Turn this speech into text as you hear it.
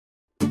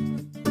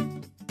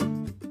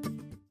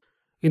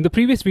In the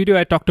previous video,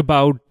 I talked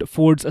about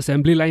Ford's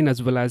assembly line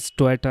as well as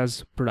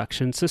Toyota's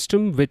production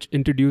system, which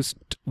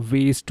introduced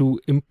ways to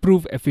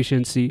improve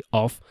efficiency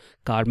of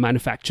car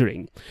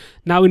manufacturing.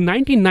 Now, in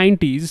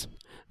 1990s,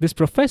 this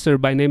professor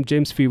by name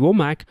James F.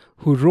 Womack,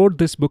 who wrote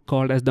this book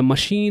called as The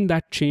Machine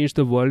That Changed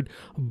the World,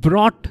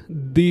 brought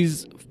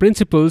these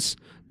principles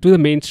to the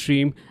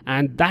mainstream,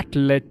 and that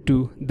led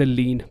to the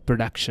lean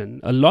production.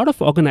 A lot of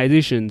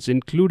organizations,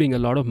 including a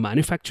lot of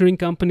manufacturing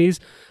companies,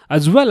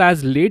 as well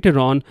as later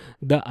on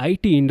the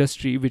IT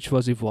industry, which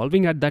was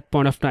evolving at that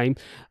point of time,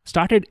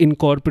 started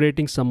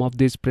incorporating some of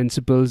these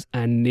principles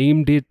and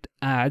named it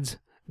as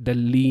the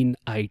lean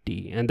IT.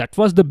 And that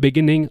was the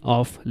beginning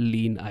of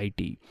lean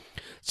IT.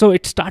 So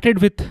it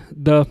started with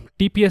the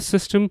TPS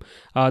system,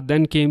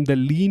 then came the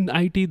lean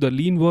IT, the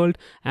lean world,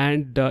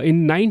 and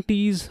in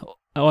 90s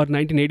or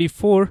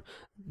 1984,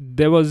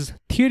 there was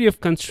Theory of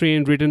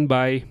Constraint written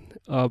by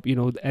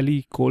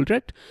Ellie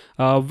Goldratt,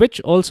 which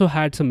also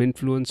had some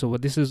influence over.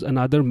 This is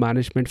another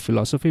management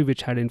philosophy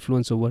which had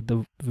influence over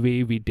the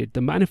way we did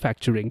the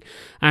manufacturing.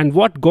 And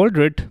what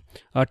Goldratt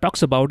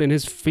talks about in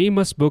his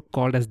famous book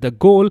called as The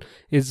Goal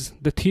is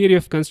the theory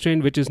of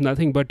constraint, which is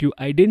nothing but you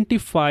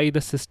identify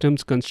the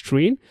system's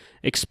constraint,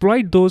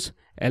 exploit those,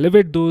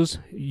 elevate those,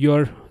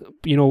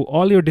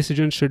 all your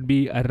decisions should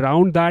be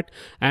around that,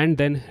 and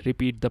then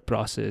repeat the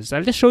process.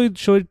 I'll just show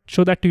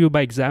that to you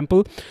by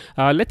example.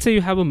 Let's say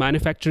you have a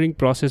manufacturing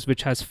process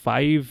which has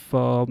 5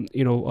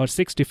 or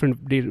 6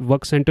 different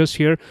work centers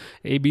here,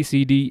 A, B,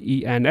 C, D,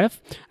 E, and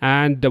F.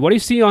 And what you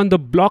see on the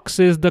blocks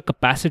is the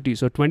capacity.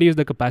 So 20 is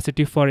the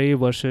capacity for A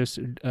versus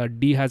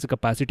D has a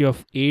capacity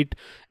of 8,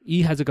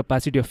 E has a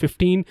capacity of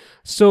 15.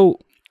 So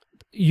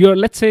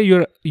let's say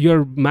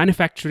you're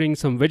manufacturing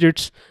some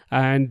widgets,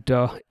 and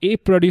A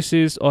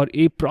produces or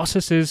A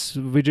processes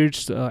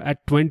widgets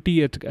at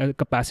 20 at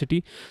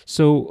capacity.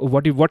 So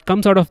what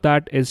comes out of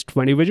that is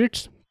 20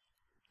 widgets,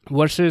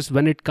 versus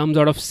when it comes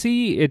out of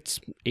C, it's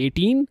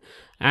 18.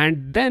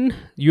 And then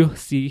you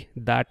see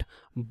that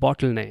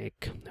bottleneck,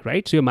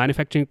 right? So your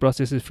manufacturing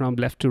process is from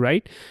left to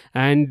right,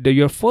 and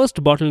your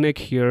first bottleneck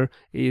here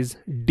is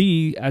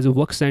D as a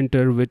work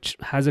center, which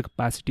has a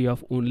capacity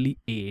of only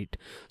 8.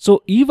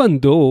 So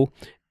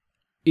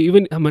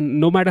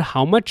no matter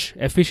how much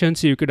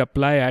efficiency you could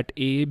apply at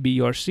A, B,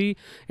 or C,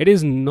 it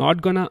is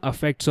not gonna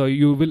affect. So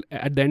you will,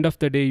 at the end of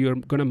the day, you're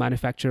gonna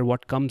manufacture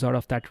what comes out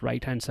of that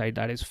right hand side,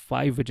 that is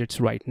 5 widgets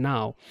right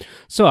now.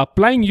 So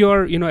applying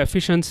your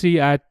efficiency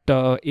at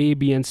A,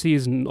 B, and C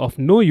is of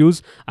no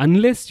use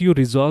unless you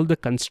resolve the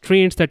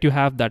constraints that you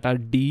have that are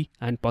D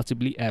and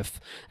possibly F,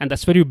 and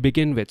that's where you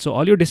begin with. So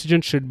all your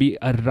decisions should be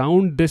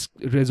around this,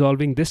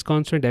 resolving this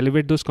constraint,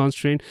 elevate those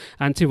constraints,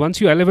 and see, once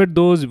you elevate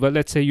those, well,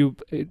 let's say you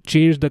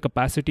change the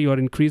capacity or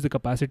increase the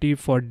capacity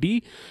for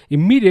D,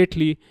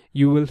 immediately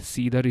you will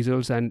see the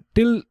results, and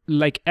till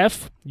like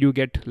F you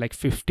get like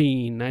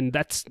 15, and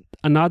that's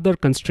another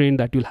constraint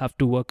that you'll have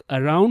to work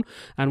around.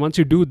 And once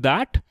you do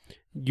that,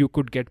 you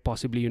could get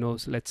possibly,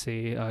 let's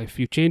say if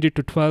you change it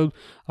to 12,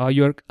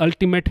 your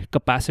ultimate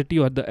capacity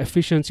or the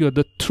efficiency or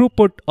the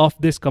throughput of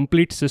this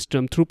complete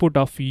system, throughput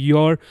of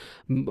your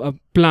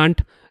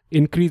plant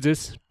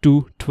increases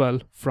to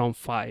 12 from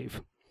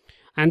 5.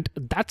 And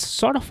that's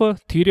sort of a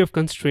theory of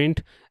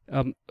constraint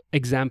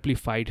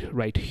exemplified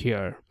right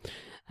here.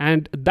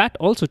 And that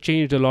also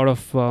changed a lot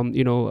of,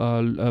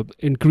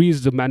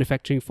 increased the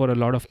manufacturing for a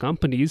lot of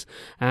companies.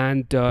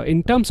 And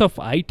in terms of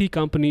IT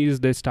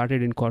companies, they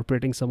started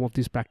incorporating some of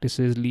these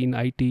practices, lean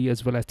IT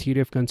as well as theory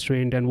of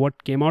constraint. And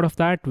what came out of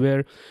that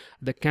were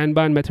the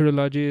Kanban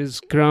methodologies,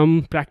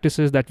 Scrum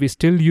practices that we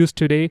still use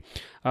today,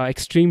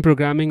 extreme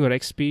programming or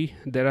XP.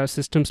 There are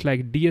systems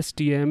like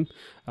DSTM,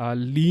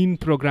 lean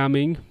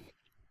programming,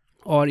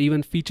 or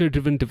even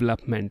feature-driven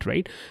development,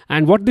 right?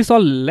 And what this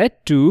all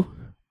led to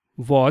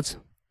was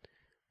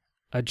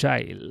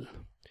Agile.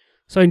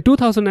 So in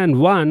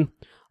 2001,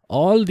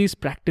 all these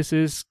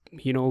practices,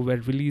 were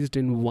released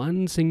in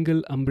one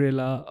single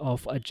umbrella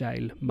of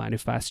Agile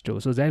Manifesto.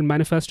 So Agile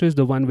Manifesto is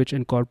the one which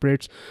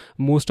incorporates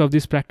most of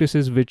these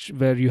practices,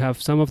 where you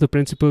have some of the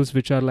principles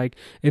which are like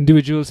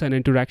individuals and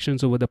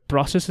interactions over the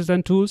processes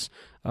and tools.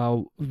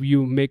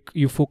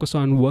 You focus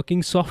on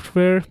working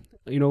software,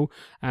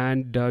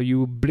 and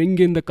you bring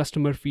in the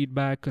customer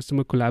feedback,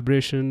 customer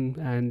collaboration,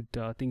 and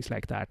things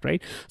like that,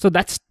 right? So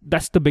that's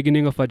the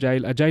beginning of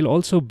Agile. Agile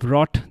also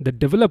brought the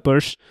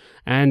developers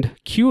and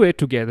QA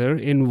together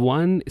in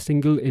one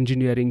single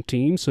engineering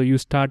team. So you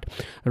start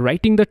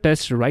writing the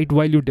test right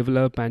while you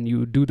develop, and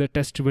you do the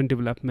test-driven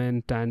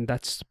development, and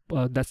that's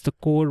the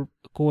core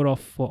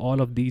of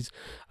all of these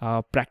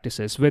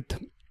practices.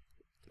 With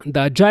the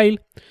Agile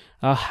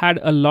had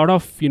a lot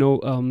of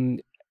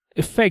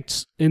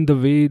effects in the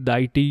way the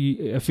IT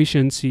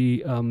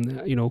efficiency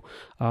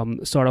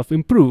sort of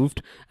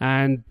improved,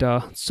 and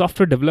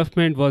software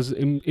development was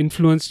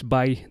influenced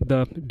by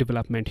the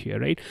development here,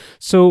 right?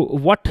 So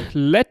what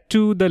led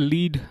to the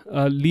lean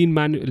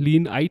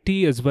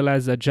IT as well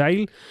as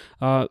Agile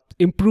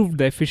improved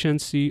the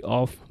efficiency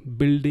of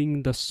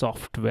building the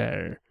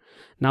software.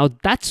 Now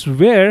that's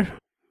where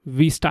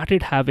we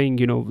started having,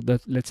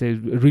 let's say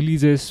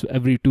releases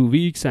every 2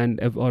 weeks, and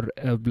or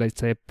let's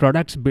say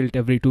products built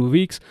every 2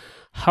 weeks.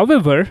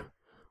 However,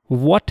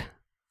 what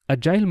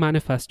Agile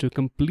Manifesto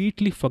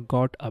completely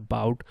forgot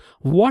about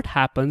what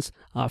happens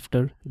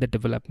after the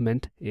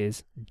development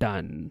is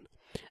done.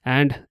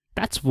 And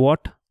that's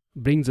what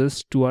brings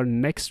us to our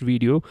next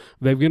video,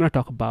 where we're going to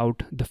talk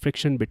about the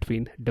friction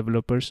between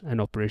developers and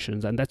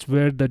operations. And that's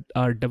where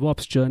our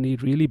DevOps journey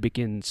really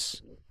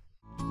begins.